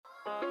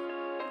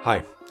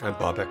Hi, I'm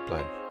Bob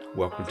Ekblad.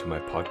 Welcome to my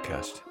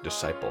podcast,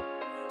 Disciple,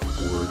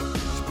 Word,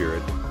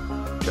 Spirit,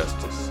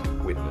 Justice,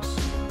 Witness.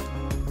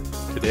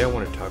 Today I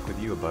want to talk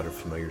with you about a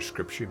familiar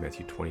scripture,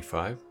 Matthew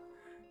 25,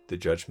 the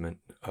judgment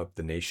of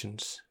the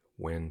nations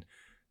when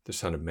the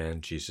Son of Man,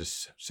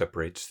 Jesus,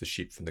 separates the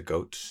sheep from the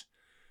goats.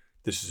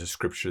 This is a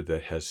scripture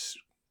that has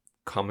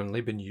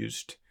commonly been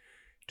used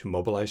to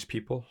mobilize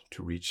people,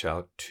 to reach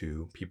out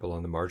to people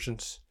on the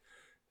margins,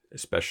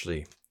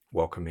 especially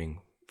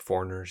welcoming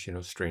foreigners,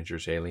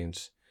 strangers,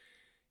 aliens,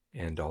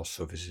 and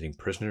also visiting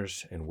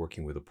prisoners and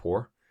working with the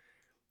poor.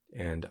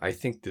 And I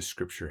think this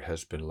scripture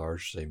has been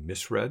largely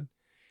misread.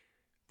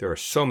 There are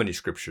so many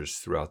scriptures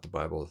throughout the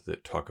Bible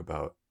that talk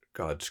about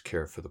God's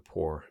care for the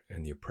poor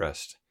and the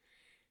oppressed.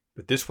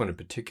 But this one in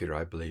particular,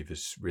 I believe,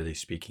 is really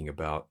speaking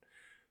about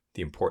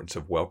the importance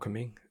of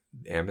welcoming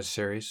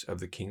emissaries of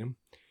the kingdom,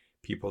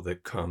 people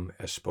that come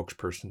as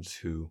spokespersons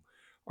who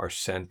are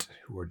sent,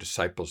 who are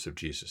disciples of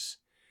Jesus.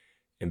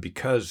 And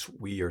because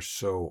we are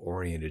so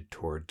oriented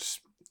towards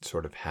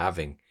sort of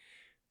having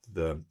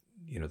the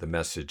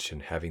message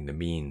and having the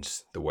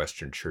means, the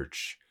Western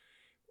church,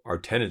 our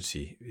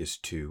tendency is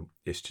to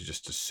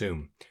just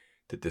assume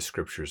that this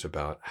scripture is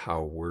about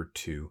how we're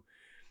to,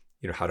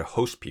 how to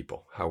host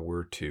people, how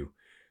we're to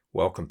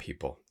welcome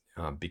people,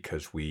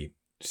 because we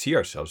see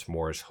ourselves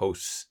more as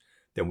hosts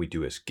than we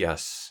do as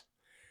guests.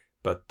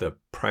 But the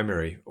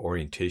primary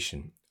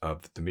orientation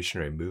of the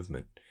missionary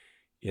movement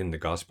in the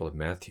Gospel of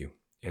Matthew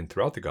and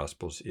throughout the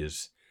Gospels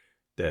is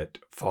that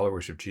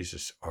followers of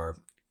Jesus are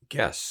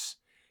guests.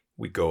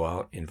 We go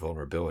out in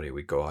vulnerability.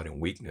 We go out in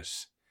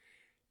weakness.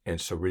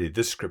 And so really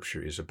this scripture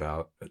is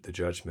about the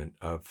judgment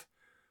of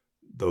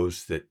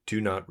those that do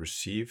not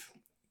receive,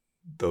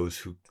 those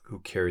who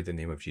carry the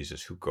name of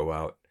Jesus, who go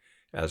out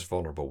as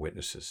vulnerable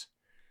witnesses.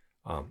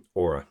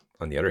 Or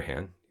on the other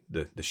hand,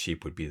 the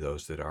sheep would be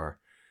those that are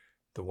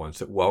the ones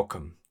that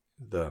welcome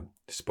the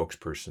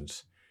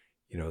spokespersons,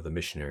 the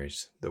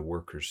missionaries, the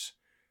workers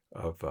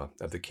of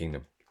the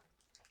kingdom.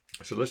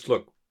 So let's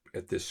look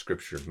at this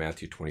scripture,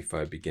 Matthew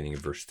 25, beginning in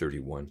verse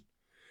 31.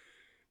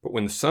 But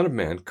when the Son of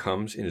Man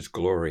comes in his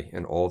glory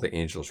and all the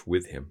angels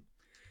with him,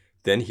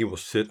 then he will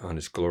sit on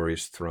his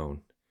glorious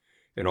throne,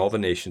 and all the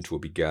nations will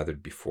be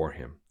gathered before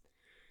him.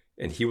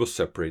 And he will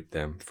separate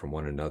them from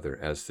one another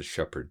as the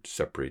shepherd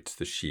separates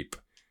the sheep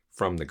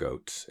from the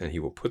goats, and he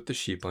will put the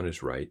sheep on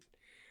his right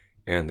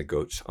and the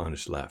goats on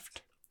his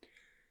left.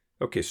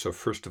 Okay, so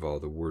first of all,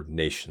 the word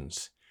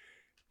nations.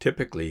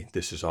 Typically,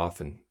 this is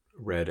often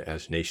read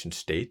as nation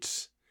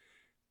states,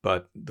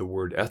 but the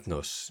word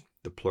ethnos,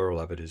 the plural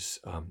of it is,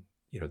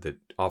 that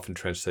often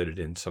translated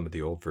in some of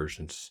the old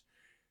versions,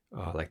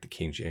 like the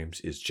King James,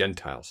 is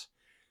Gentiles,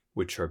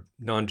 which are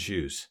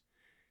non-Jews.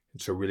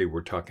 And so really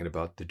we're talking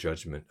about the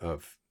judgment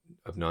of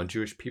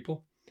non-Jewish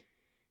people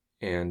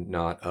and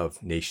not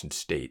of nation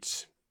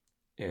states.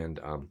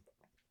 And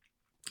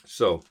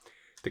so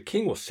the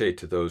king will say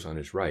to those on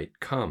his right,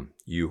 "Come,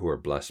 you who are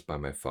blessed by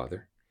my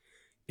Father,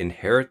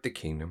 inherit the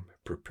kingdom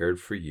prepared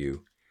for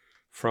you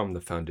from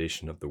the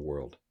foundation of the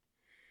world."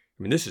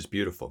 I mean, this is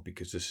beautiful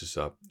because this is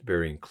a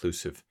very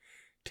inclusive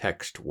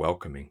text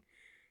welcoming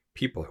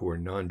people who are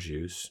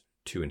non-Jews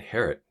to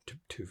inherit,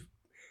 to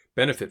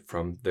benefit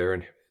from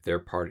their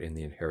part in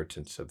the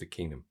inheritance of the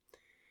kingdom.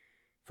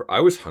 For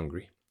I was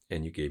hungry,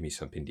 and you gave me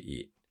something to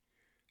eat.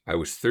 I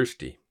was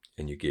thirsty,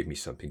 and you gave me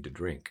something to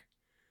drink.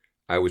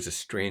 I was a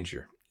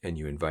stranger, and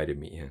you invited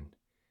me in.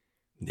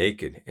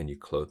 Naked, and you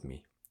clothed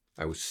me.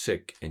 I was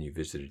sick, and you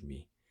visited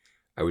me.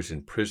 I was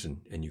in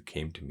prison, and you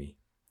came to me.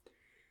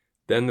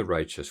 Then the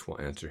righteous will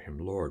answer him,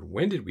 "Lord,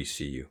 when did we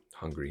see you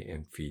hungry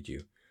and feed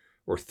you,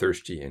 or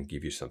thirsty and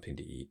give you something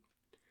to eat?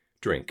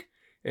 Drink.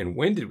 And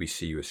when did we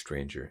see you a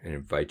stranger and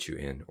invite you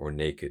in, or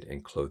naked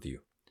and clothe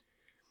you?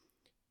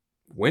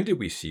 When did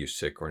we see you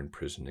sick or in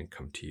prison and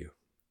come to you?"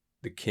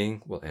 The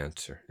king will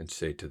answer and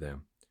say to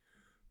them,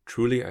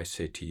 "Truly I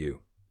say to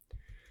you,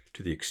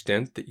 to the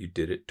extent that you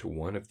did it to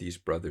one of these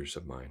brothers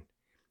of mine,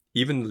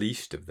 even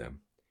least of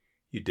them,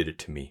 you did it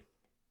to me."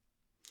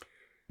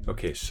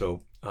 Okay,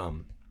 so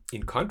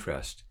in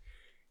contrast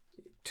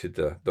to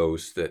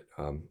those that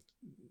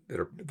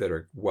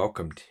are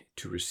welcomed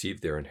to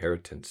receive their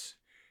inheritance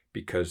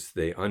because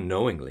they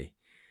unknowingly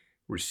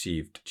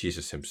received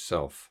Jesus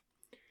himself,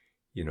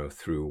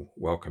 through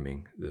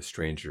welcoming the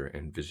stranger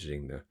and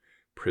visiting the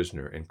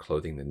prisoner and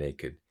clothing the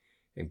naked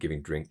and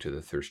giving drink to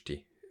the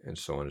thirsty and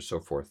so on and so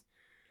forth.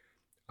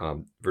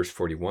 Verse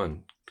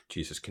 41,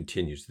 Jesus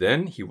continues,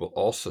 "Then he will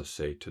also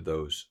say to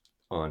those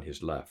on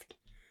his left,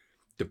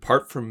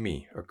 'Depart from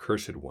me,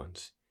 accursed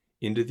ones,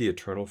 into the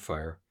eternal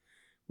fire,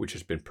 which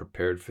has been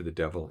prepared for the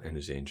devil and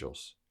his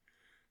angels.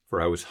 For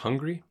I was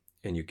hungry,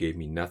 and you gave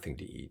me nothing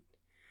to eat.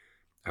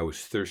 I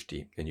was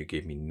thirsty, and you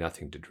gave me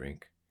nothing to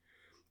drink.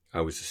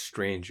 I was a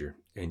stranger,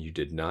 and you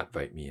did not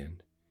invite me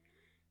in.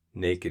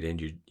 Naked, and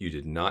you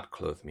did not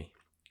clothe me.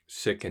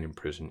 Sick and in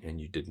prison,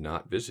 and you did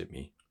not visit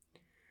me.'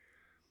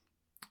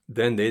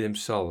 Then they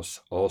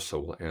themselves also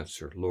will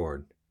answer,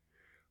 'Lord,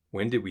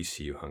 when did we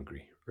see you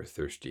hungry or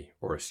thirsty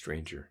or a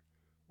stranger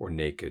or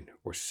naked,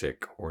 or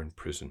sick, or in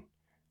prison,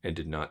 and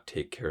did not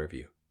take care of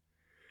you?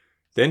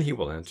 Then he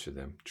will answer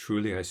them,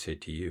 truly I say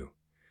to you,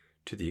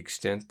 to the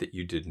extent that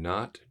you did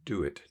not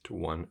do it to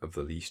one of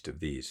the least of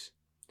these,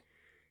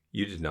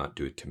 you did not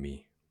do it to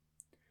me.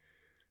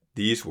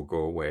 These will go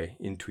away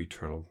into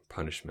eternal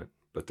punishment,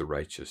 but the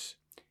righteous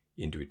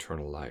into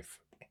eternal life.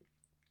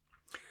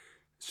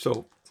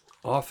 So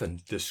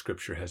often this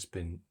scripture has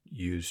been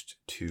used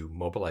to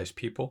mobilize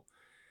people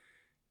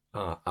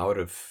out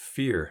of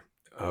fear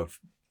of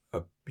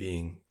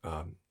being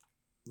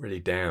really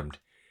damned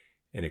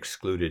and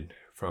excluded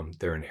from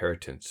their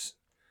inheritance.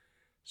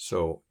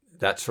 So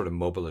that sort of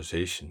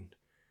mobilization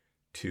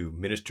to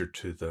minister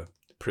to the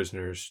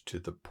prisoners, to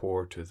the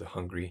poor, to the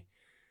hungry,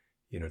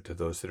 to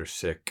those that are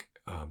sick,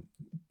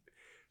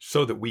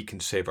 so that we can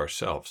save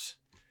ourselves,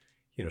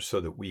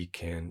 so that we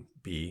can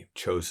be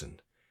chosen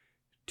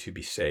to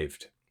be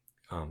saved.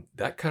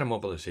 That kind of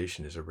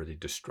mobilization is a really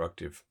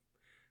destructive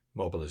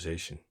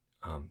mobilization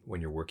when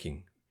you're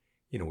working,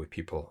 with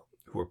people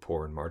who are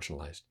poor and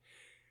marginalized.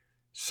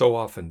 So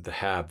often the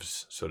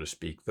haves, so to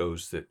speak,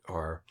 those that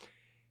are,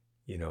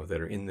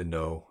 that are in the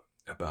know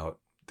about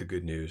the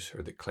good news,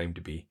 or that claim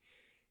to be,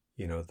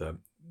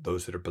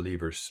 those that are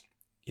believers,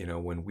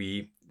 when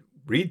we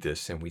read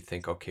this and we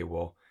think, okay,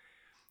 well,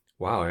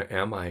 wow,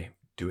 am I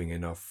doing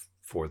enough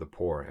for the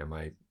poor? Am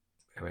I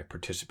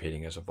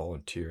participating as a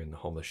volunteer in the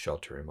homeless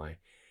shelter?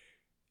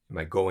 Am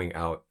I going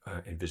out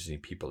and visiting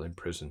people in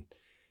prison?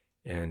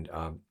 And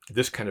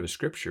this kind of a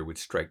scripture would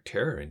strike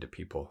terror into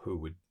people who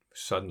would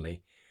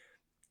suddenly,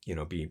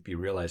 be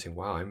realizing,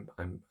 wow,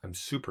 I'm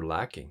super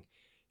lacking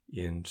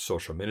in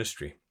social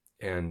ministry.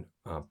 And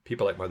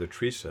people like Mother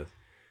Teresa,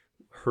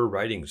 her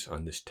writings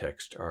on this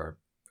text are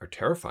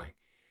terrifying.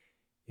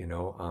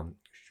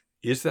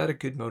 Is that a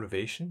good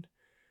motivation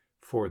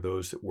for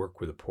those that work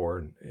with the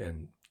poor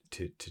and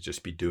to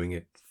just be doing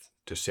it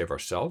to save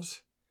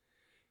ourselves?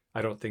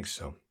 I don't think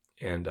so.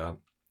 And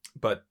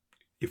but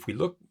if we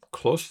look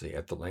closely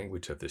at the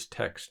language of this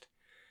text,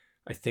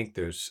 I think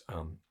there's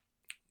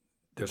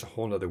a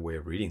whole other way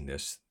of reading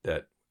this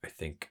that I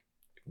think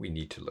we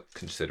need to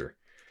consider.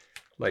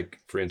 Like,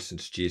 for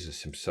instance,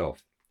 Jesus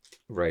himself,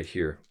 right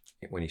here,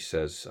 when he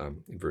says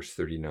in verse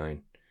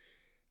 39,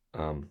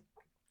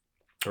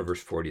 or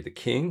verse 40, the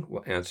king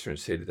will answer and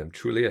say to them,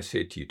 truly I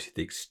say to you, to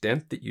the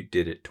extent that you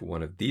did it to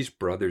one of these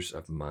brothers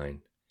of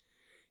mine,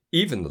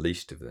 even the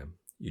least of them,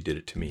 you did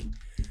it to me.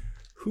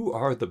 Who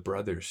are the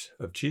brothers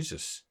of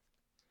Jesus?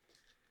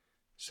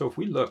 So if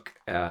we look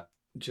at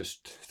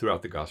just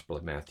throughout the Gospel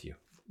of Matthew,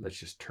 let's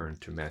just turn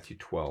to Matthew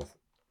 12,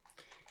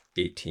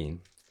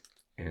 18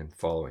 and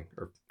following,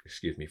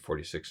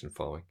 46 and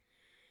following.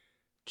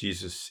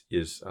 Jesus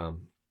is,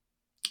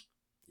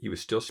 he was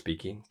still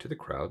speaking to the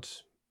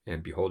crowds,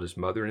 and behold, his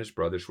mother and his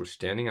brothers were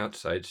standing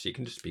outside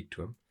seeking to speak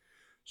to him.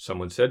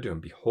 Someone said to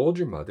him, behold,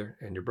 your mother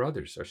and your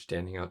brothers are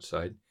standing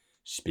outside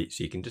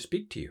seeking to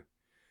speak to you.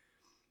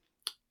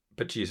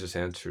 But Jesus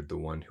answered the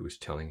one who was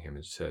telling him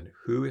and said,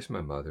 who is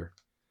my mother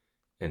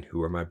and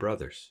who are my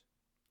brothers?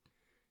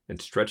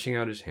 And stretching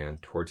out his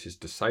hand towards his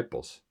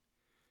disciples,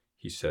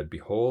 he said,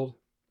 behold,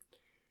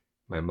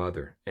 my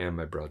mother and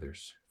my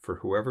brothers, for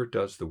whoever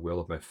does the will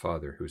of my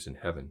Father who is in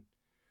heaven,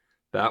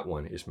 that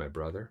one is my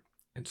brother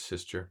and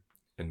sister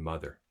and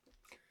mother.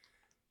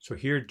 So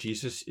here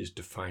Jesus is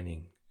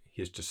defining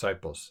his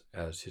disciples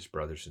as his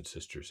brothers and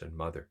sisters and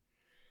mother.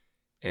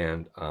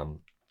 And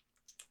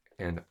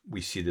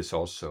we see this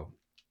also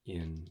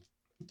in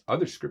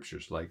other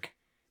scriptures like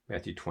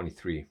Matthew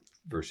 23,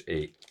 verse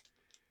 8,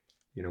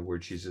 where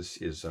Jesus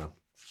is,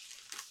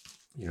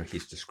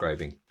 he's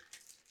describing,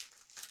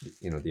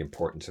 the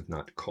importance of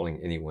not calling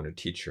anyone a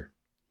teacher.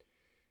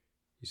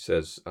 He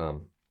says,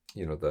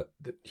 that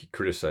he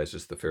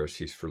criticizes the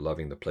Pharisees for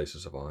loving the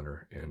places of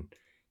honor and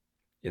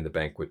in the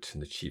banquets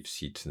and the chief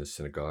seats in the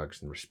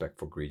synagogues and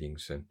respectful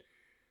greetings and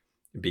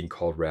being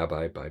called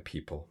rabbi by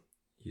people.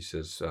 He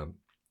says,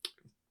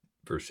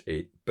 verse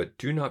 8, but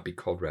do not be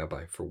called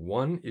rabbi, for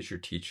one is your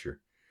teacher,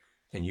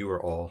 and you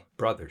are all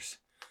brothers.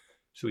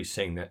 So he's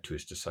saying that to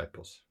his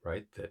disciples,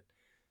 right? That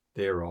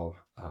they're all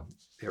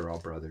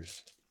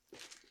brothers.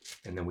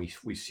 And then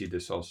we see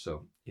this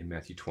also in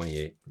Matthew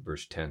 28,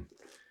 verse 10,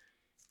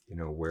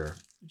 where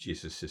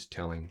Jesus is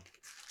telling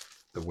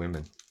the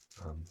women,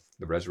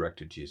 the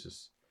resurrected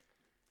Jesus,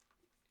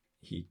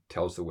 he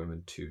tells the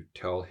women to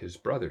tell his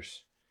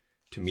brothers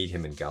to meet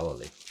him in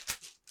Galilee.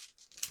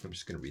 I'm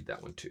just going to read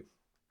that one too.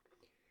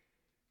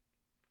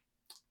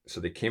 So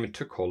they came and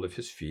took hold of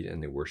his feet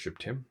and they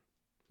worshiped him.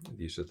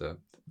 These are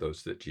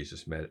those that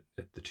Jesus met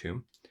at the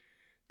tomb.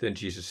 Then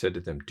Jesus said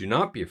to them, do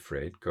not be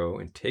afraid. Go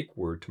and take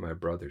word to my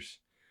brothers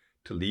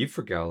to leave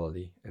for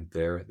Galilee, and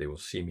there they will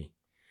see me.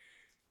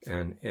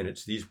 And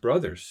it's these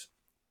brothers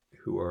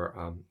who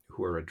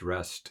are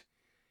addressed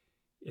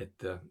at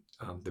the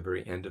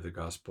very end of the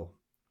gospel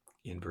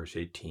in verse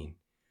 18,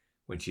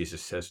 when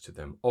Jesus says to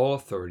them, all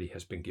authority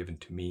has been given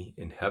to me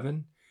in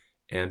heaven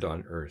and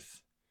on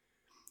earth.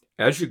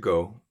 As you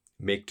go,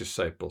 make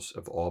disciples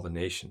of all the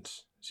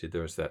nations. See,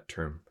 there's that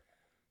term,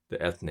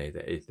 the ethne,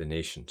 the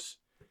nations.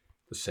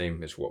 the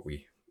same as what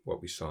we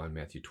saw in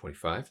Matthew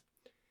 25.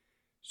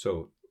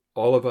 So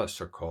all of us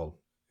are called,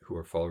 who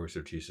are followers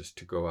of Jesus,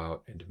 to go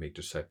out and to make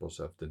disciples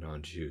of the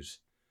non-Jews,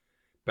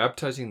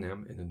 baptizing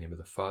them in the name of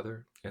the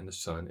Father and the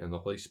Son and the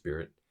Holy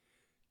Spirit,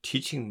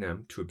 teaching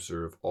them to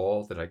observe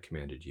all that I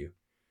commanded you.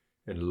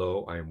 And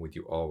lo, I am with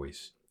you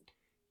always,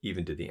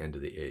 even to the end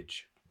of the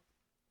age.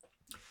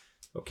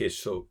 Okay,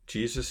 so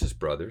Jesus'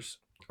 brothers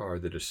are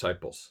the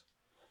disciples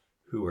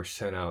who are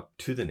sent out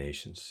to the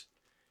nations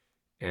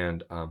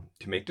and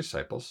to make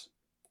disciples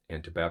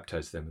and to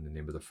baptize them in the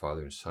name of the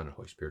Father and Son and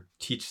Holy Spirit,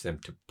 teach them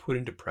to put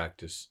into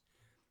practice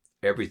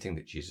everything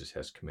that Jesus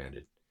has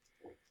commanded.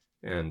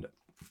 And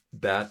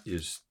that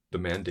is the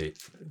mandate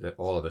that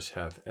all of us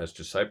have as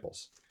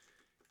disciples,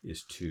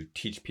 is to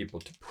teach people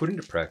to put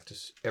into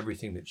practice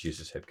everything that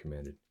Jesus had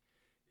commanded.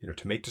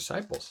 To make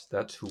disciples.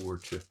 That's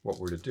what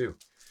we're to do.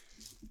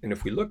 And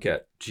if we look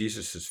at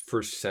Jesus'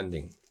 first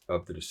sending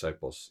of the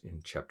disciples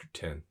in chapter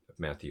 10 of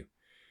Matthew,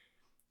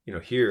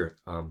 here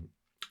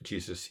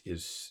Jesus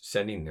is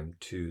sending them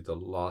to the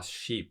lost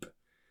sheep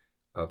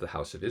of the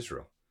house of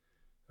Israel.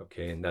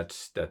 Okay, and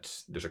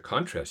there's a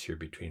contrast here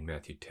between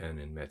Matthew 10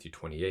 and Matthew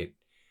 28.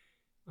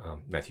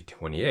 Matthew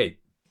 28,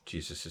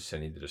 Jesus is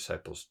sending the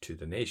disciples to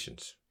the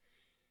nations,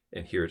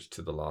 and here it's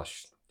to the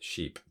lost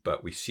sheep.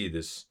 But we see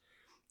this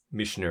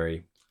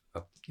missionary,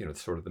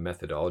 sort of the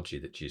methodology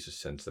that Jesus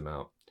sends them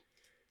out.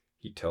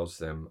 He tells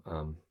them,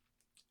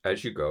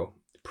 as you go,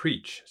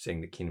 preach,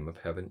 saying the kingdom of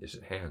heaven is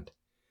at hand.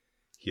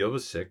 Heal the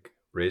sick,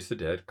 raise the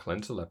dead,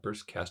 cleanse the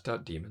lepers, cast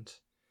out demons.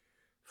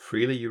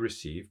 Freely you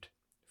received,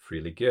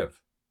 freely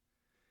give.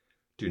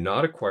 Do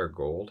not acquire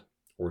gold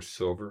or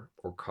silver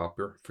or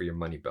copper for your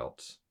money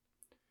belts.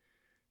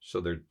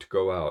 So they're to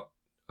go out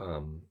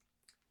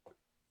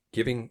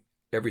giving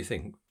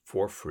everything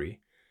for free.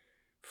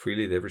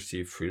 Freely they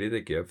receive, freely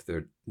they give.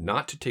 They're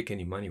not to take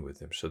any money with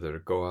them. So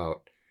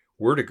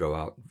we're to go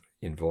out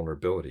in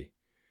vulnerability.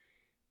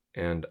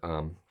 And,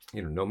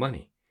 no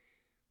money.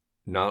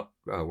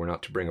 We're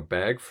not to bring a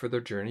bag for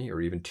their journey,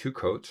 or even 2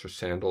 coats or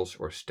sandals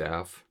or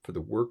staff, for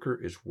the worker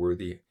is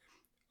worthy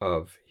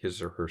of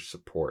his or her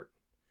support.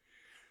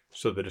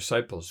 So the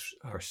disciples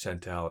are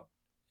sent out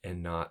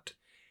and not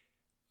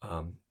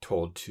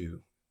told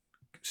to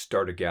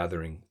start a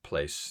gathering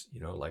place,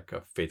 like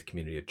a faith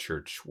community, a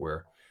church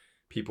where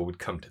people would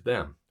come to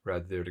them.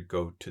 Rather, they're to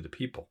go to the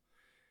people,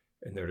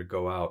 and they're to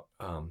go out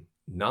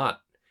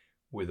not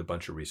with a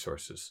bunch of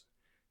resources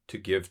to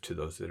give to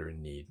those that are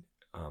in need.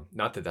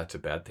 Not that that's a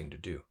bad thing to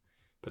do,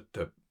 but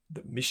the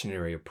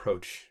missionary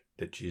approach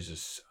that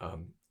Jesus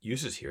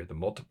uses here, the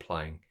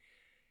multiplying,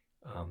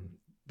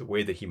 the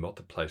way that he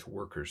multiplies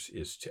workers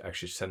is to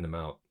actually send them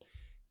out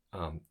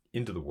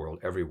into the world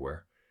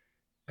everywhere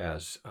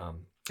as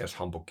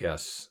humble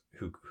guests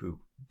who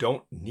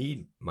don't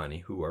need money,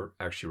 who are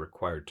actually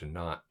required to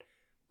not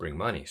bring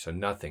money. So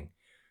nothing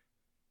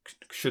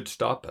should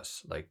stop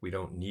us. Like, we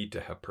don't need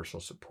to have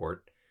personal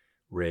support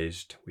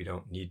raised. We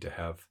don't need to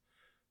have,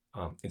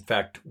 in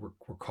fact,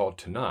 we're called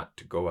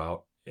to go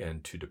out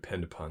and to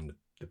depend upon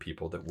the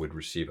people that would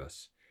receive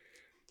us.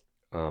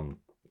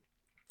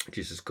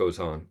 Jesus goes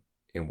on,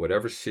 in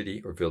whatever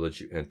city or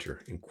village you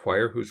enter,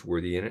 inquire who's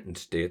worthy in it and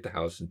stay at the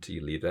house until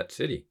you leave that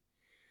city.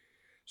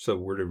 So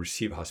we're to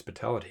receive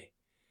hospitality.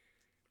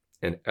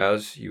 And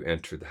as you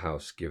enter the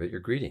house, give it your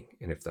greeting.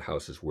 And if the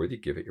house is worthy,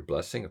 give it your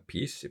blessing of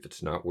peace. If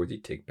it's not worthy,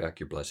 take back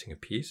your blessing of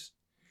peace.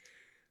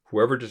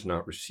 Whoever does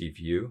not receive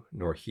you,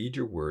 nor heed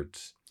your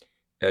words,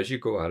 as you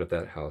go out of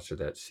that house or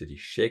that city,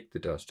 shake the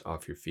dust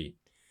off your feet.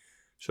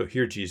 So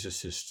here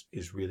Jesus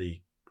is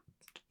really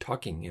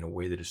talking in a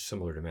way that is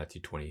similar to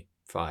Matthew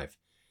 25,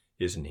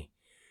 isn't he?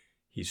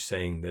 He's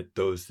saying that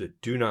those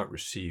that do not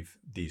receive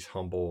these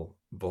humble,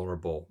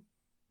 vulnerable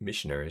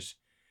missionaries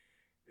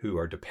who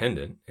are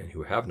dependent and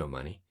who have no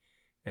money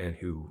and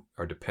who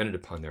are dependent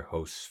upon their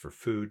hosts for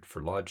food,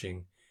 for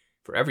lodging,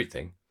 for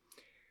everything,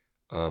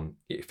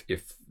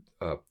 if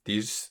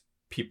these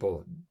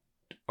people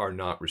are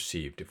not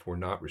received, if we're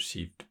not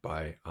received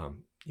by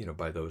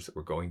by those that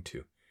we're going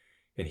to,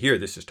 and here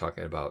this is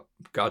talking about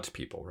God's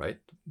people, right?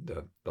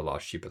 The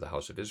lost sheep of the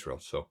house of Israel.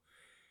 So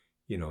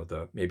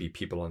the maybe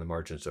people on the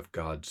margins of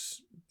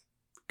God's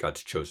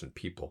chosen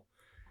people,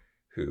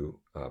 who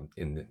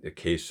in the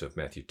case of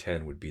Matthew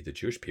 10 would be the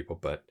Jewish people,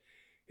 but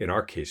in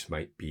our case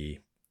might be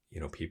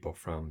people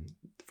from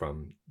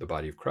the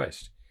body of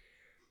Christ.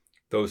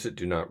 Those that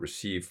do not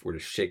receive were to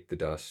shake the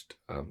dust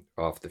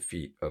off the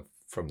feet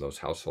from those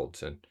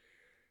households and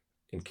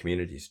in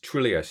communities.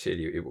 Truly I say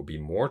to you, it will be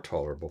more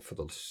tolerable for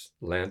the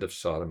land of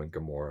Sodom and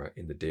Gomorrah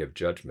in the day of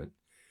judgment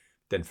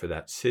than for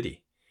that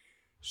city.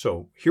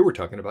 So here we're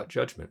talking about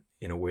judgment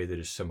in a way that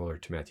is similar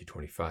to Matthew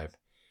 25.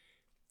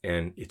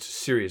 And it's a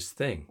serious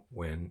thing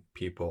when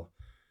people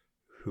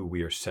who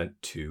we are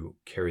sent to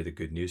carry the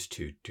good news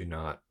to do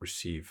not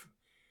receive,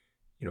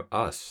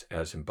 us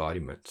as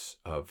embodiments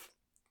of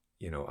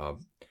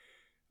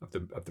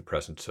the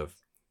presence of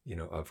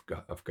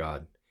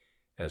God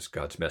as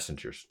God's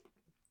messengers.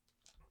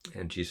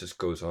 And Jesus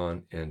goes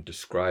on and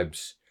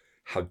describes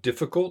how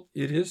difficult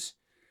it is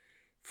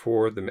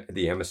for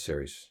the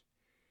emissaries.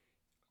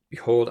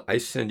 Behold, I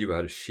send you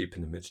out as sheep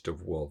in the midst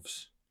of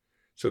wolves.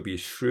 So be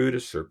shrewd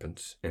as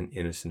serpents and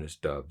innocent as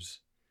doves.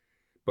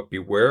 But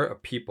beware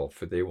of people,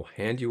 for they will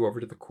hand you over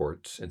to the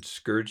courts and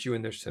scourge you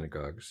in their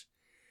synagogues,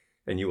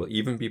 and you will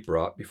even be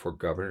brought before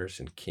governors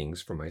and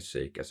kings for my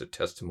sake as a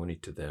testimony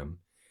to them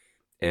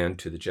and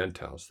to the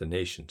Gentiles, the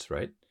nations,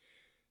 right?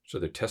 So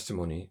their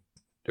testimony,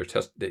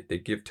 they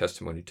give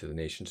testimony to the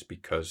nations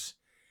because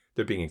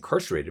they're being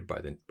incarcerated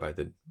by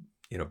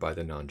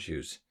the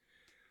non-Jews.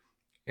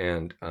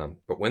 And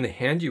but when they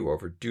hand you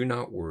over, do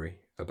not worry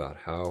about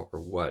how or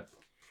what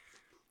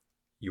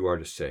you are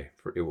to say,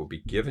 for it will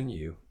be given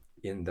you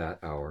in that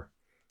hour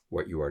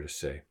what you are to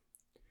say.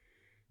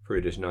 For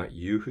it is not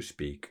you who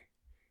speak,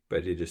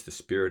 but it is the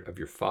Spirit of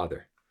your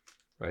Father,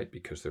 right?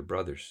 Because they're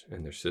brothers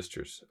and they're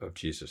sisters of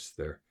Jesus.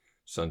 They're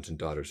sons and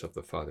daughters of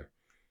the Father.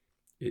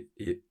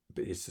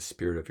 It's the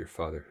Spirit of your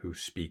Father who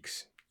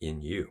speaks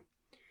in you.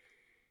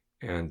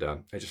 And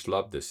I just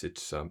love this.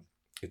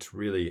 It's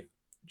really,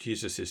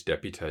 Jesus is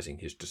deputizing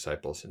his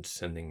disciples and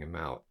sending them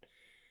out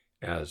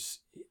as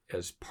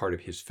part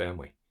of his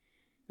family,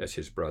 as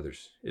his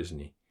brothers, isn't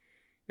he?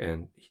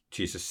 And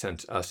Jesus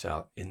sends us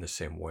out in the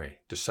same way.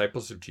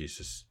 Disciples of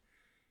Jesus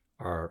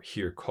are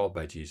here called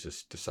by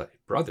Jesus,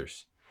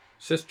 brothers,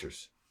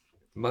 sisters,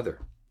 mother.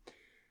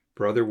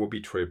 Brother will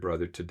betray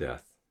brother to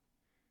death.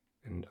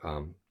 And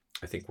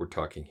I think we're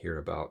talking here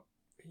about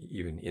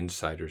even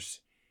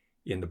insiders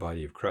in the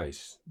body of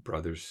Christ.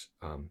 Brothers,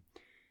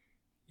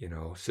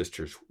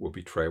 sisters will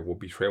betray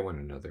one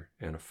another,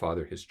 and a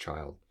father his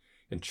child,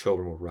 and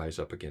children will rise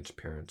up against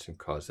parents and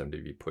cause them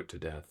to be put to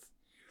death.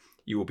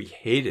 You will be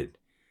hated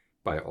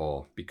by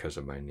all because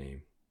of my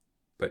name,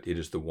 but it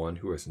is the one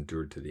who has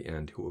endured to the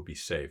end who will be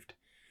saved.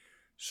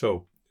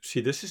 So, see,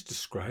 this is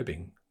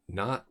describing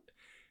not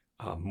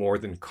more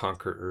than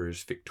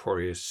conquerors,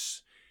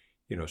 victorious,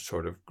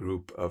 sort of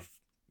group of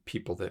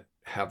people that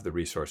have the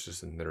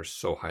resources and that are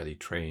so highly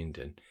trained.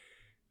 And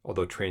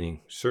although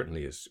training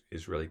certainly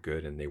is really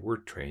good, and they were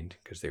trained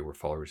because they were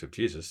followers of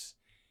Jesus,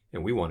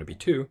 and we want to be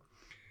too.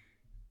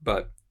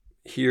 But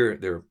here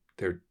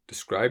they're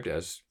described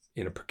as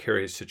in a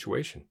precarious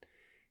situation,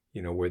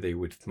 where they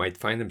might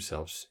find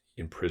themselves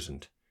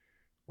imprisoned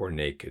or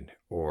naked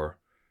or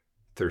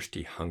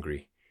thirsty,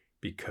 hungry,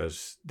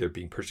 because they're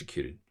being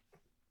persecuted.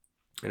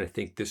 And I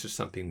think this is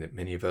something that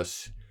many of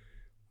us,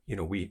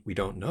 we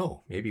don't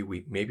know. Maybe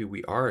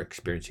we are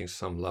experiencing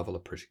some level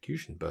of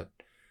persecution, but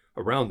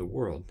around the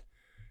world,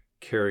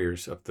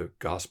 carriers of the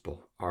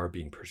gospel are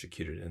being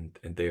persecuted,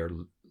 and they are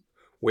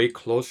way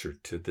closer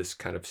to this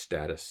kind of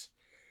status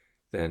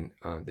than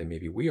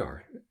maybe we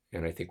are.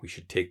 And I think we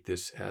should take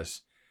this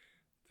as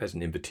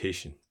an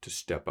invitation to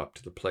step up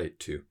to the plate,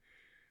 to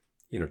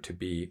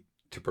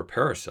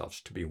prepare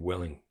ourselves, to be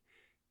willing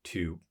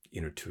to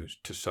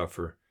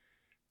suffer,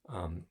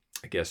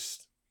 I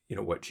guess,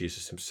 what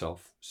Jesus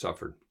himself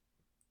suffered.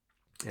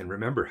 And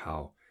remember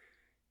how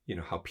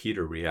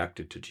Peter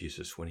reacted to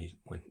Jesus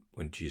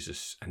when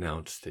Jesus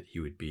announced that he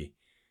would be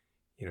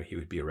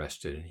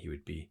arrested and he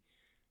would be,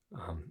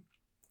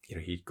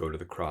 he'd go to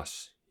the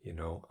cross.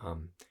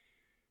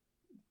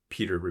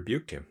 Peter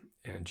rebuked him,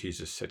 and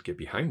Jesus said, "Get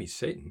behind me,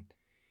 Satan."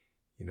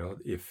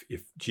 If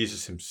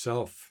Jesus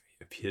himself,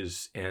 if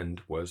his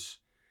end was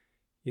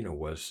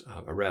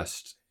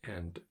arrest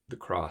and the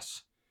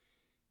cross,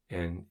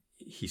 and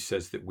he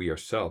says that we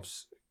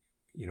ourselves,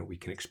 we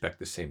can expect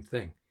the same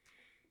thing.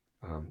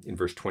 In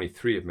verse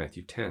 23 of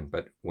Matthew 10,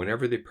 but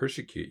whenever they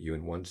persecute you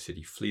in one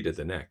city, flee to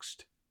the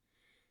next.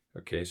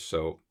 Okay,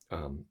 so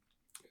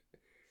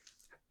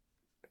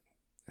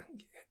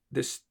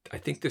I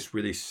think this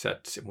really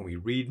sets, when we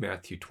read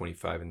Matthew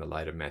 25 in the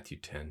light of Matthew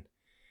 10,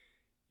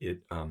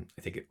 I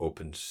think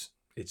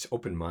it's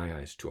opened my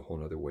eyes to a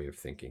whole other way of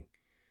thinking.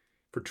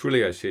 For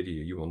truly I say to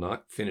you, you will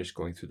not finish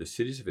going through the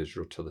cities of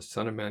Israel till the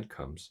Son of Man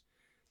comes.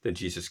 Then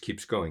Jesus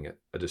keeps going.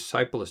 A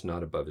disciple is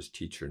not above his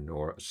teacher,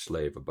 nor a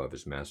slave above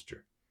his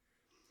master.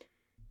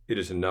 It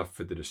is enough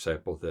for the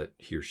disciple that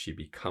he or she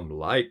become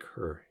like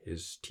her,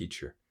 his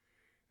teacher,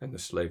 and the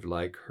slave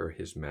like her,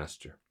 his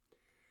master.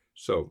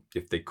 So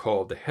if they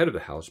call the head of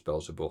the house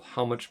Beelzebul,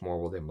 how much more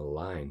will they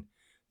malign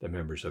the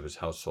members of his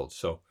household?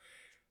 So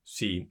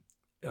see,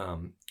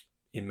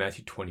 in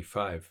Matthew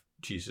 25,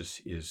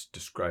 Jesus is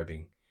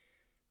describing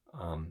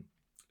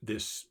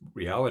this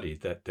reality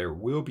that there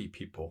will be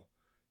people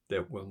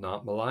that will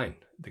not malign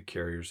the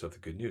carriers of the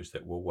good news,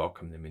 that will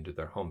welcome them into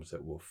their homes,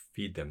 that will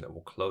feed them, that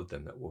will clothe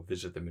them, that will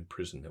visit them in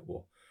prison, that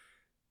will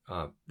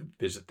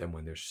visit them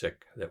when they're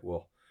sick, that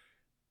will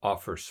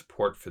offer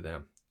support for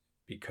them,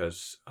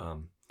 because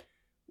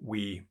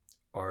we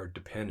are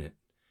dependent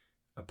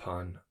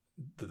upon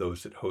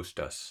those that host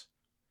us,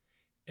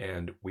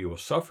 and we will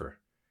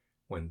suffer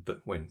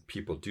when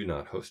people do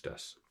not host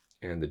us.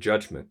 And the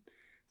judgment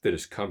that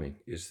is coming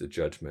is the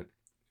judgment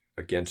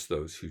against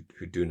those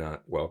who do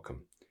not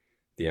welcome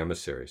the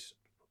emissaries.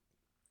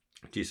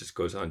 Jesus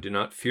goes on, do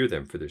not fear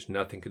them, for there's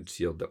nothing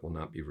concealed that will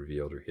not be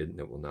revealed, or hidden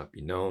that will not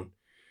be known.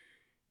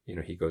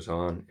 He goes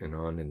on and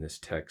on in this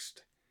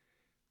text.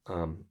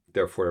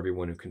 Therefore,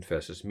 everyone who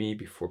confesses me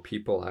before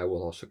people, I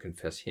will also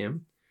confess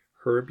him,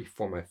 her,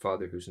 before my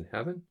Father who's in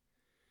heaven.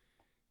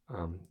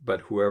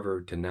 But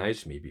whoever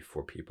denies me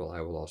before people,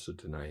 I will also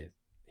deny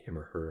him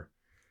or her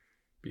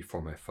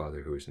before my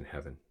Father who is in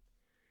heaven.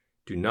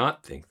 Do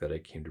not think that I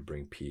came to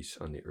bring peace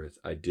on the earth.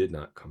 I did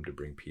not come to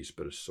bring peace,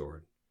 but a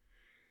sword.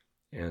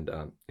 And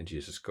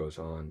Jesus goes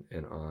on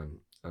and on,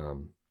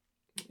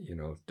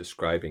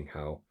 describing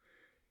how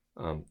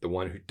the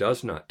one who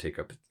does not take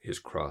up his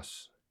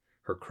cross,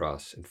 her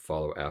cross, and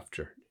follow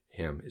after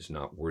him is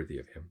not worthy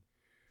of him.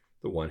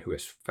 The one who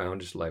has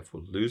found his life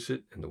will lose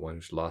it, and the one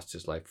who's lost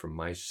his life for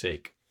my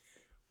sake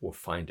will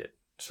find it.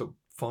 So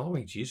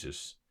following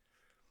Jesus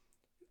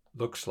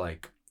looks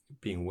like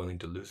being willing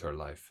to lose our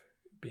life,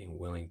 being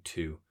willing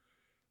to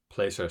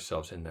place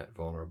ourselves in that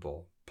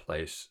vulnerable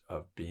place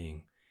of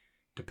being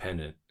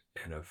dependent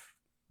and of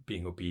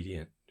being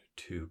obedient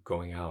to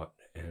going out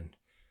and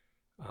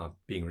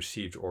being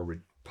received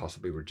or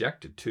possibly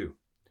rejected too.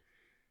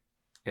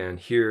 And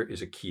here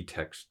is a key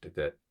text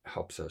that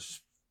helps us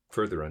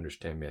further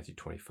understand Matthew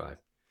 25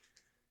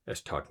 as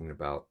talking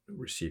about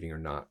receiving or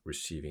not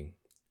receiving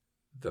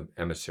the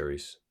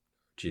emissaries,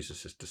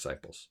 Jesus'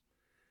 disciples.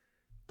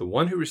 The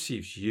one who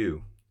receives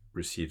you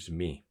receives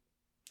me,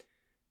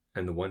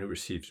 and the one who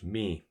receives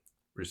me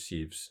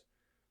receives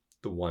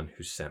the one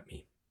who sent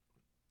me.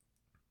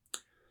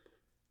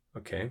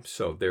 Okay,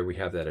 so there we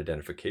have that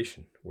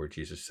identification where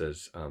Jesus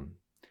says,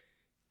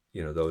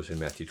 those in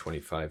Matthew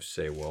 25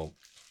 say, well,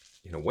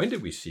 when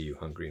did we see you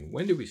hungry? And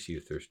when did we see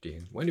you thirsty?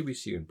 And when did we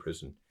see you in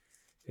prison?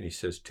 And he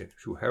says,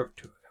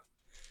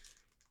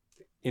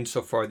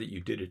 insofar that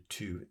you did it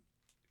to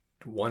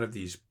one of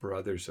these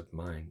brothers of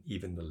mine,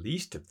 even the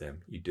least of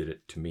them, you did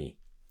it to me,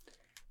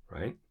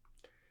 right?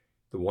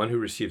 The one who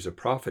receives a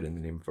prophet in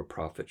the name of a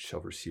prophet shall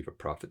receive a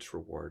prophet's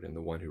reward. And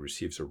the one who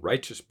receives a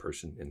righteous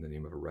person in the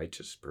name of a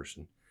righteous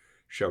person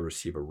shall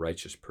receive a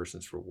righteous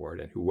person's reward.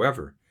 And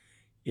whoever,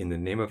 in the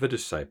name of a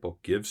disciple,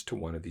 gives to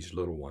one of these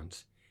little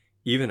ones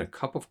even a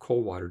cup of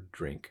cold water to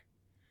drink,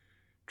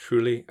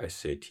 truly I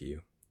say to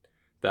you,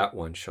 that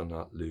one shall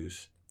not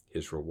lose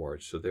his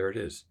reward. So there it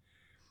is,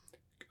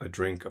 a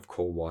drink of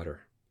cold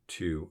water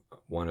to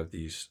one of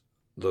these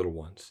little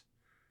ones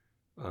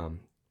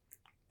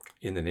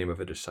in the name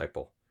of a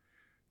disciple.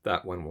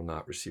 That one will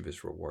not receive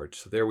his reward.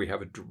 So there we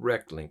have a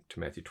direct link to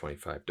Matthew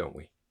 25, don't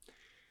we?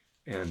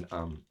 And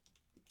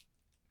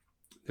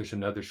there's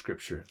another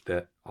scripture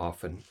that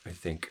often, I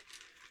think,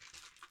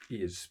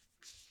 is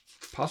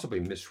possibly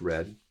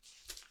misread,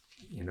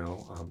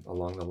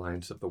 along the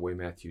lines of the way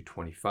Matthew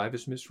 25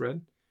 is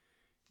misread.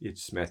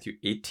 It's Matthew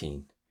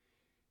 18,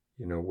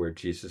 where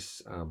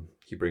Jesus,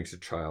 he brings a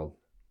child.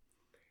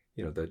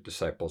 The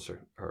disciples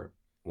are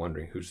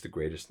wondering who's the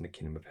greatest in the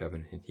kingdom of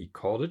heaven. And he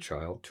called a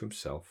child to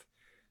himself,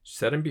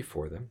 set him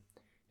before them,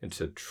 and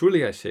said,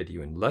 truly I say to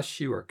you, unless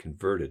you are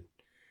converted,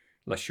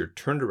 unless you're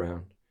turned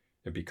around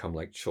and become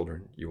like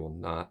children, you will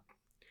not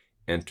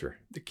enter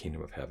the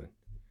kingdom of heaven.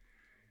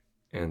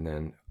 And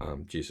then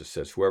Jesus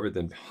says, whoever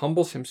then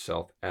humbles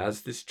himself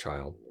as this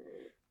child,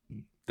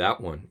 that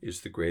one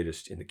is the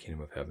greatest in the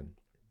kingdom of heaven.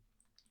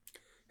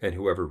 And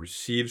whoever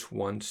receives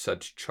one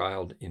such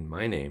child in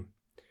my name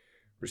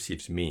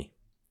receives me.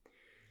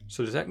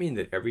 So does that mean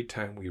that every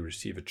time we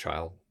receive a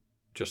child,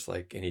 just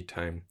like any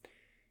time,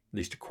 at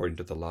least according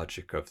to the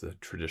logic of the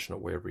traditional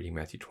way of reading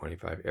Matthew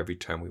 25, every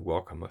time we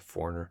welcome a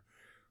foreigner,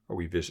 or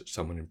we visit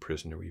someone in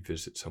prison, or we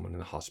visit someone in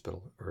the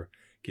hospital, or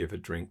give a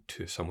drink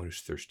to someone who's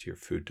thirsty, or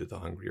food to the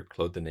hungry, or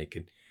clothe the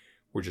naked,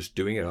 we're just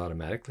doing it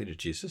automatically to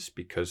Jesus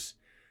because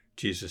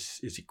Jesus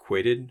is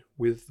equated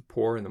with the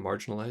poor and the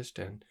marginalized,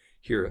 and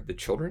here the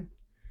children?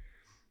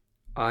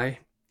 I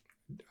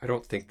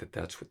don't think that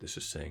that's what this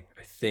is saying.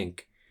 I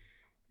think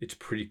it's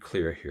pretty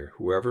clear here.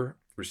 Whoever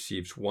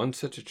receives one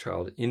such a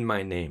child in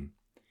my name,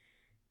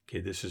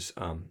 okay, this is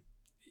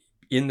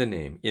in the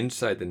name,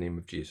 inside the name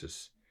of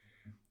Jesus.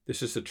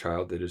 This is a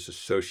child that is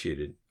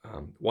associated.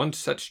 One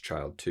such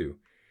child, too,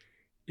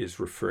 is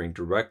referring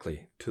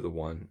directly to the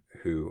one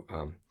who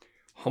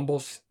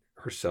humbles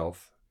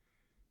himself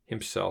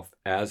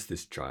as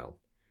this child.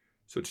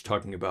 So it's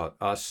talking about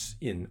us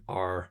in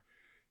our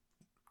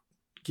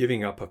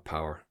giving up of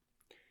power,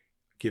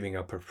 giving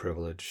up of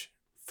privilege,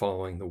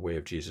 following the way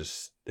of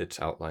Jesus that's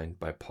outlined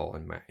by Paul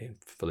in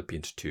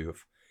Philippians 2,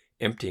 of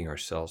emptying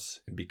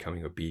ourselves and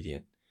becoming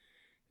obedient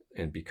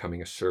and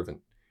becoming a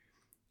servant.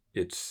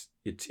 It's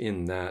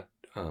in that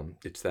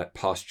it's that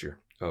posture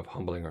of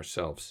humbling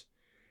ourselves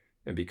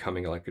and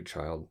becoming like a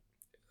child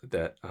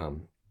that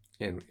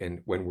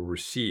and when we're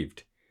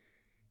received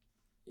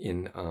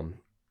in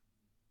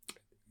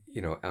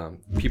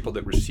people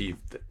that receive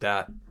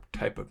that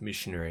type of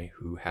missionary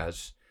who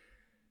has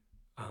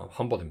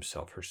humbled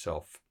himself,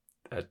 herself,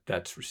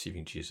 that's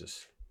receiving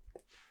Jesus.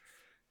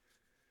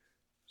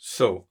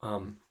 So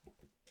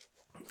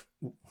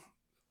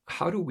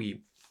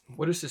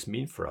what does this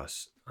mean for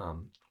us?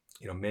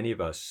 Many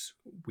of us,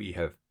 we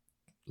have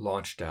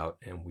launched out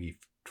and we've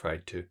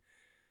tried to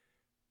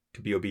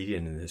be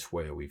obedient in this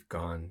way. We've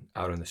gone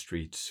out on the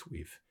streets.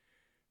 We've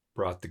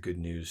brought the good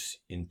news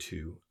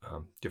into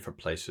different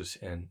places,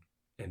 and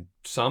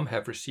some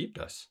have received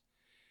us,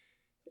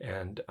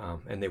 and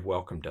they've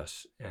welcomed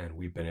us, and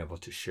we've been able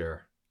to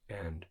share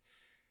and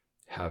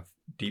have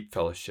deep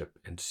fellowship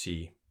and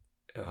see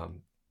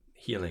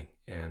healing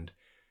and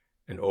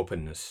an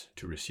openness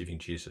to receiving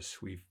Jesus.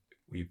 We've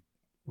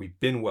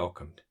been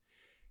welcomed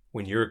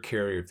when you're a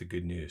carrier of the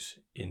good news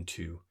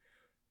into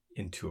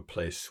a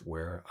place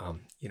where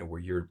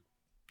where you're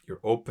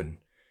open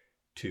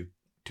to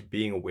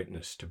being a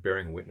witness, to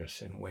bearing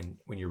witness, and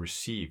when you're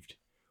received,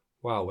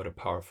 wow, what a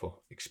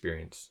powerful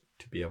experience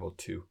to be able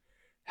to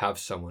have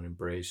someone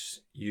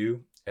embrace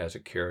you as a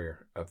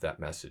carrier of that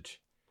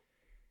message.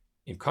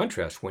 In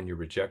contrast, when you're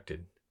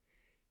rejected,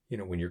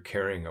 when you're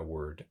carrying a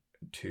word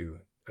to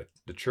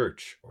the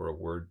church, or a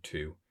word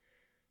to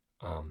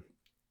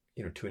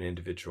to an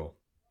individual,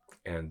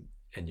 and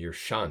you're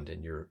shunned,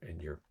 and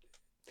you're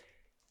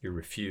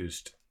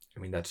refused. I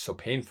mean, that's so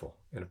painful.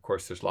 And of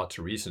course, there's lots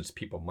of reasons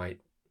people might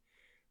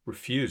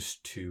refuse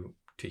to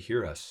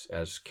hear us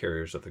as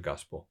carriers of the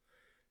gospel.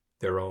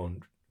 Their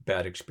own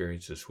bad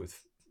experiences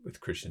with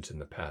Christians in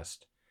the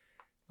past,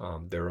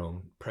 their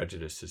own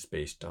prejudices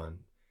based on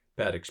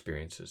bad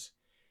experiences.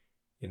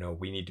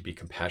 We need to be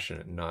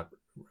compassionate and not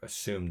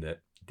assume that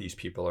these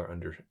people are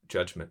under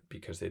judgment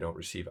because they don't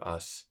receive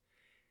us.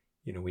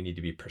 We need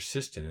to be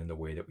persistent in the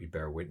way that we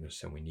bear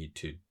witness, and we need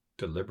to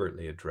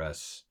deliberately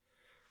address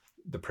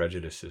the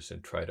prejudices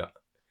and try to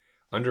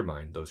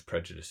undermine those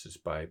prejudices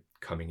by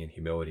coming in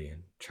humility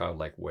and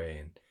childlike way,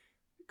 and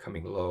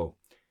coming low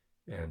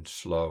and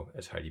slow,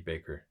 as Heidi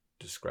Baker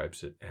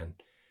describes it, and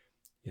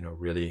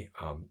really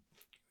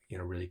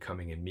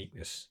coming in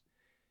meekness.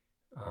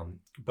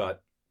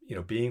 But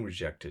being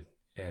rejected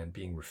and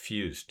being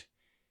refused,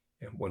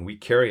 and when we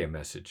carry a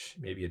message,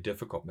 maybe a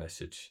difficult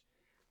message,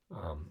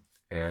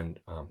 and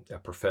a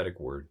prophetic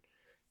word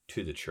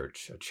to the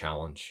church, a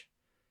challenge,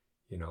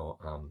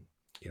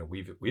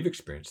 we've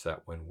experienced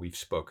that when we've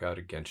spoke out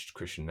against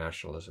Christian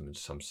nationalism in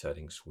some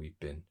settings. We've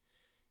been,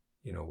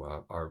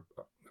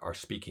 our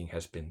speaking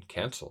has been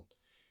canceled.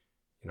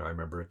 I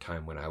remember a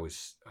time when I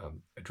was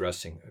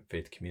addressing a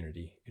faith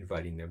community,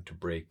 inviting them to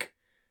break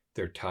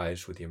their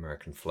ties with the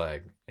American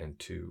flag, and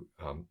to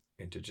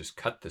just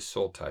cut the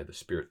soul tie, the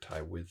spirit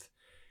tie with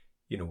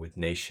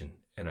nation.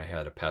 And I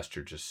had a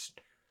pastor just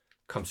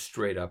come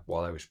straight up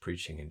while I was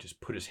preaching and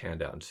just put his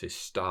hand out and say,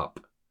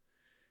 "Stop."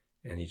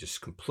 And he just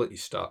completely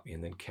stopped me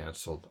and then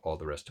canceled all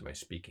the rest of my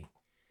speaking.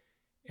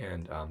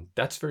 And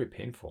that's very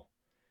painful.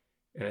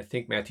 And I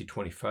think Matthew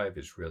 25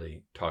 is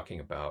really talking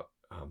about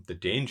the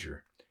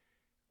danger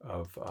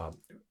of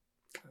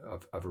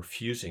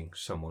refusing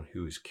someone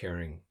who is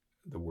carrying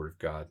the word of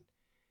God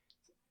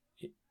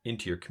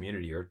into your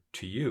community or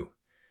to you.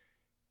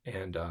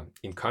 And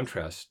in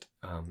contrast,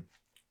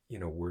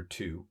 we're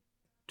to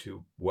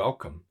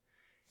welcome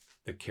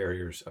the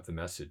carriers of the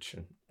message.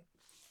 And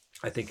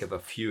I think of a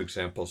few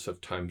examples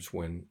of times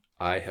when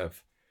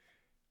I've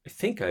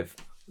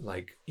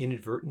like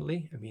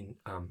inadvertently,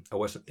 I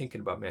wasn't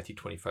thinking about Matthew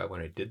 25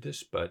 when I did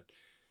this, but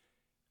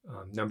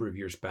a number of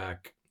years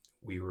back,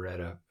 we were at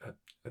a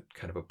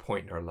kind of a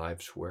point in our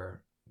lives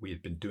where we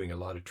had been doing a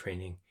lot of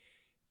training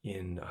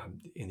in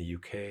the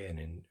UK and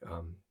in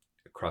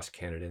across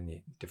Canada, in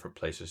the different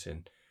places,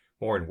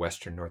 more in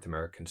Western North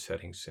American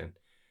settings. And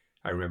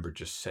I remember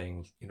just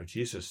saying,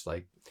 Jesus,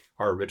 like,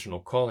 our original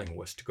calling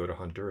was to go to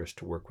Honduras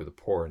to work with the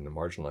poor and the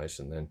marginalized,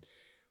 and then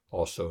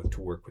also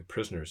to work with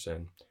prisoners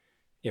and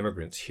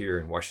immigrants here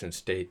in Washington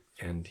State.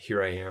 And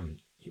here I am,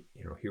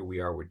 here we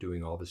are, we're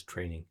doing all this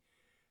training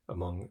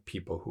among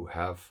people who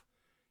have,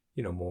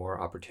 more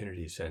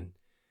opportunities. And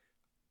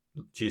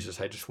Jesus,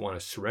 I just want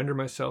to surrender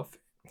myself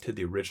to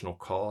the original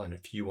call. And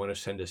if you want to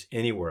send us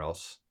anywhere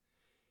else,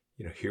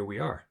 here we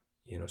are,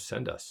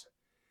 send us.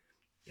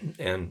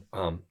 And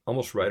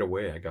almost right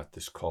away, I got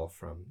this call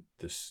from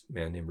this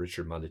man named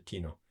Richard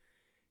Malatino.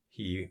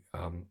 He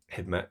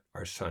had met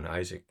our son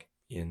Isaac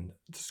in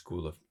the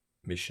School of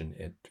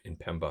Mission in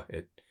Pemba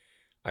at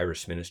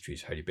Iris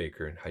Ministries, Heidi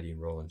Baker and Heidi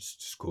and Roland's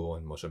school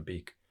in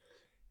Mozambique.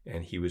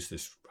 And he was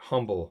this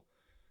humble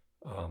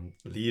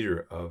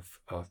leader of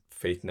a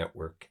faith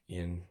network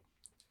in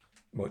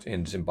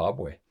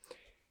Zimbabwe,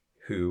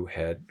 who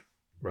had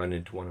run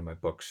into one of my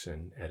books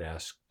and had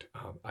asked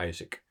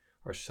Isaac,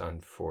 our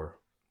son, for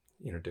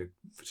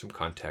some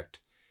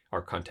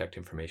our contact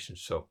information.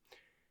 So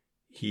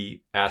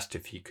he asked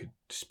if he could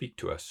speak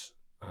to us,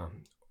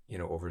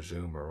 over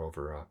Zoom or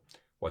over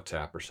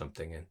WhatsApp or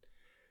something. And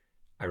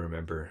I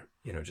remember,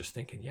 just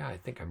thinking, yeah, I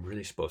think I'm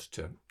really supposed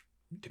to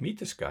meet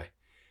this guy,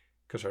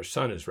 because our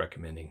son is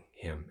recommending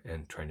him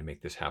and trying to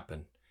make this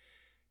happen.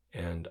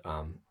 And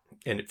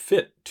it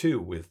fit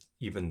too with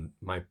even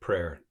my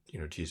prayer,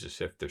 Jesus,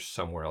 if there's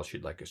somewhere else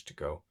you'd like us to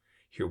go,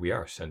 here we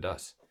are, send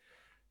us.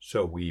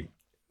 So we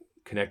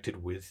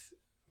connected with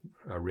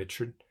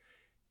Richard,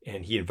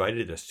 and he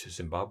invited us to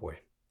Zimbabwe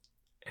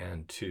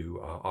and to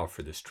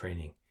offer this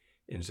training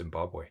in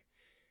Zimbabwe.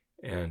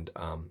 And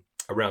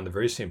around the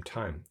very same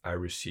time, I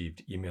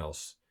received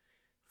emails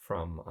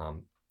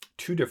from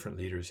two different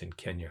leaders in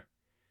Kenya.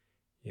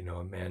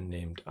 a man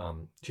named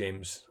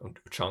James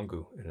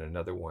Changu, and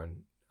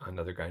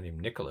another guy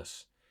named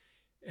Nicholas,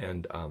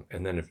 and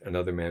then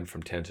another man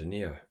from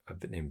Tanzania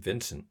named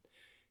Vincent.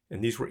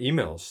 And these were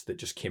emails that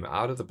just came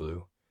out of the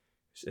blue.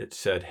 It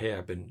said, "Hey,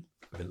 I've been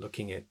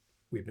looking at,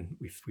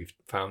 we've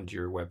found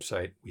your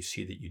website. We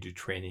see that you do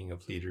training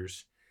of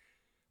leaders.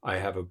 I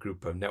have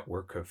a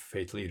network of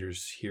faith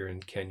leaders here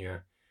in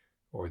Kenya,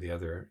 or the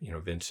other,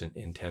 Vincent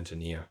in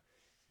Tanzania.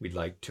 We'd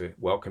like to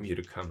welcome you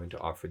to come and to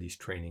offer these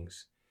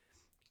trainings."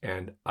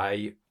 And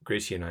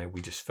Gracie and I,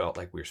 we just felt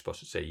like we were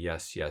supposed to say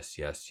yes, yes,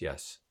 yes,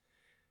 yes.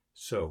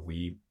 So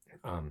we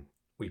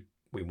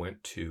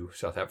went to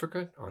South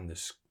Africa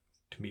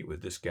to meet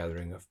with this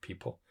gathering of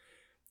people.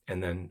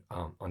 And then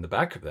on the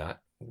back of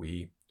that,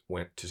 we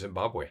went to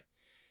Zimbabwe,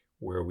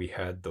 where we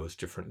had those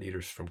different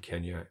leaders from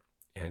Kenya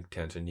and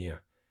Tanzania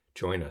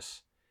join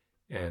us.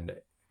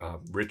 And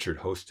Richard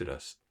hosted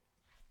us.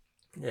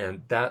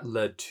 And that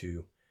led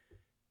to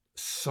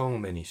so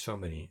many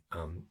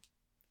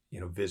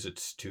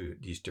visits to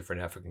these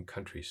different African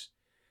countries.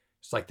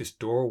 It's like this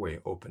doorway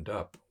opened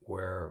up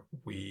where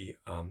we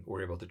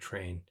were able to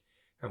train,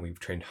 and we've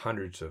trained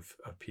hundreds of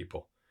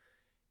people.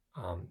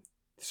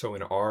 So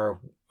in our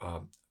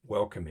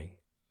welcoming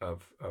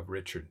of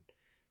Richard,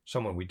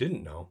 someone we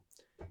didn't know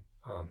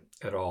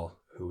at all,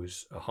 who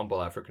is a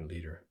humble African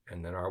leader,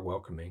 and then our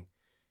welcoming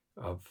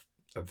of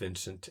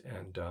Vincent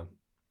and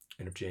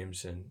of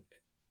James and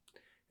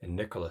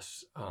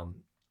Nicholas,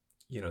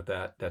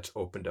 that's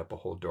opened up a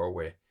whole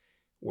doorway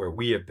where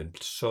we have been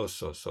so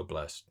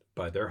blessed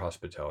by their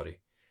hospitality,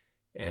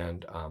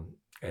 and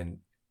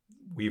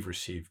we've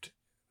received,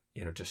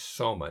 just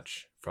so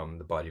much from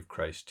the body of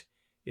Christ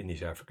in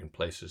these African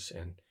places,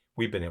 and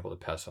we've been able to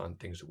pass on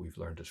things that we've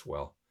learned as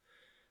well.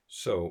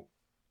 So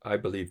I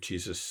believe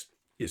Jesus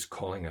is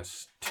calling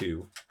us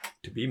to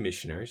be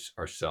missionaries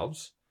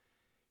ourselves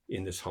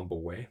in this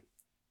humble way,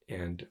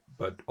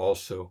 but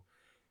also,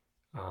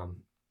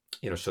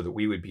 so that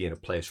we would be in a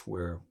place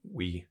where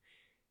we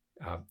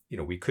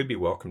could be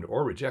welcomed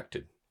or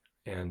rejected,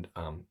 and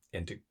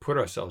to put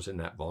ourselves in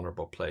that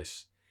vulnerable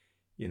place,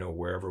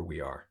 wherever we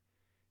are,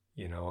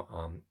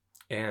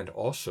 and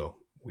also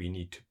we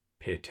need to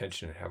pay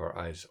attention and have our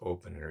eyes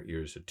open and our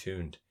ears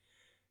attuned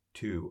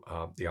to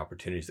the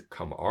opportunities that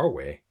come our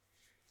way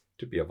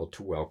to be able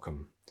to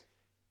welcome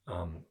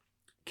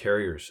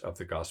carriers of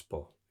the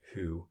gospel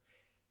who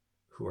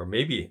are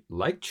maybe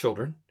like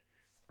children,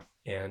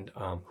 and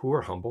who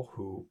are humble,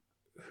 who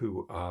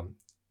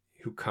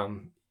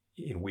come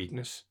in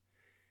weakness,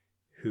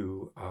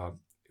 who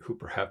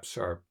perhaps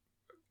are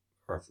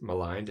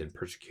maligned and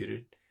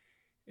persecuted,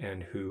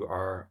 and who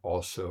are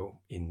also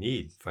in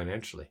need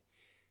financially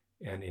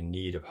and in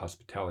need of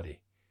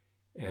hospitality.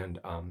 And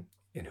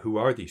who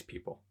are these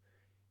people?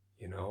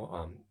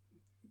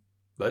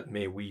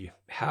 May we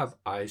have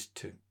eyes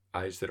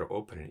that are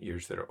open and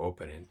ears that are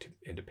open,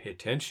 and to pay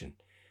attention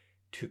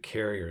to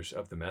carriers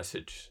of the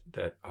message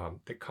that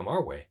come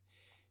our way,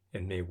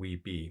 and may we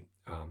be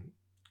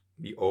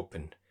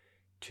open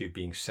to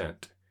being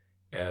sent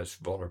as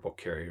vulnerable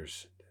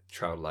carriers,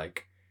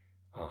 childlike,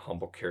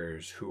 humble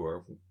carriers who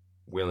are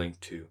willing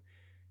to,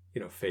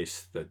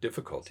 face the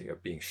difficulty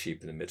of being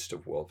sheep in the midst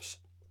of wolves.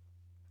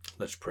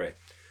 Let's pray.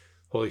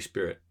 Holy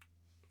Spirit,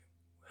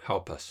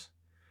 help us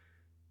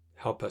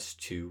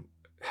to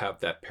have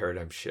that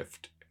paradigm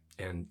shift,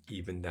 and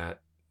even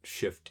that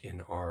shift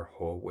in our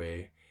whole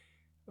way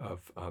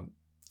of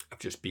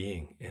just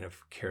being and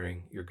of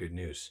carrying your good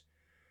news.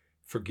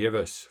 Forgive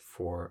us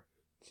for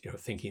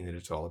thinking that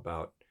it's all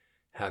about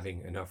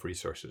having enough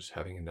resources,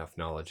 having enough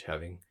knowledge,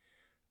 having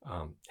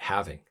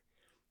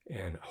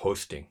and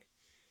hosting.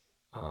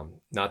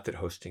 Not that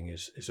hosting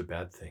is a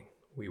bad thing.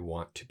 We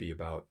want to be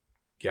about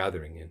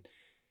gathering and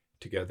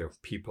together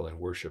people and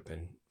worship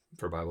and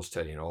for Bible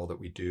study and all that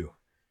we do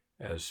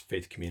as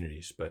faith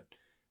communities. But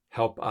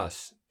help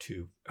us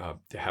to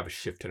have a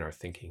shift in our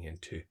thinking,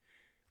 and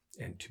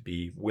to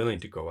be willing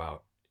to go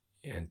out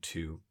and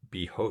to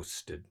be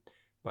hosted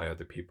by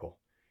other people,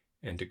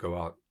 and to go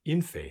out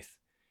in faith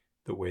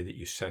the way that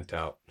you sent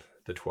out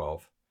the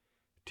 12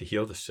 to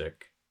heal the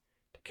sick,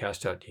 to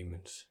cast out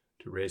demons,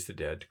 to raise the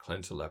dead, to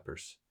cleanse the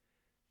lepers,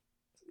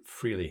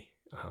 freely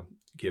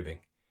giving,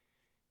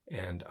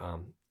 and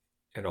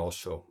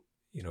also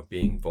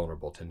being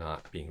vulnerable to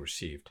not being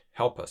received.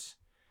 Help us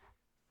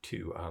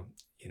to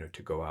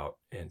to go out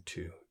and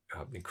to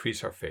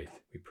increase our faith,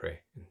 we pray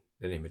in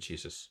the name of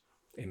Jesus.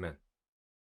 Amen.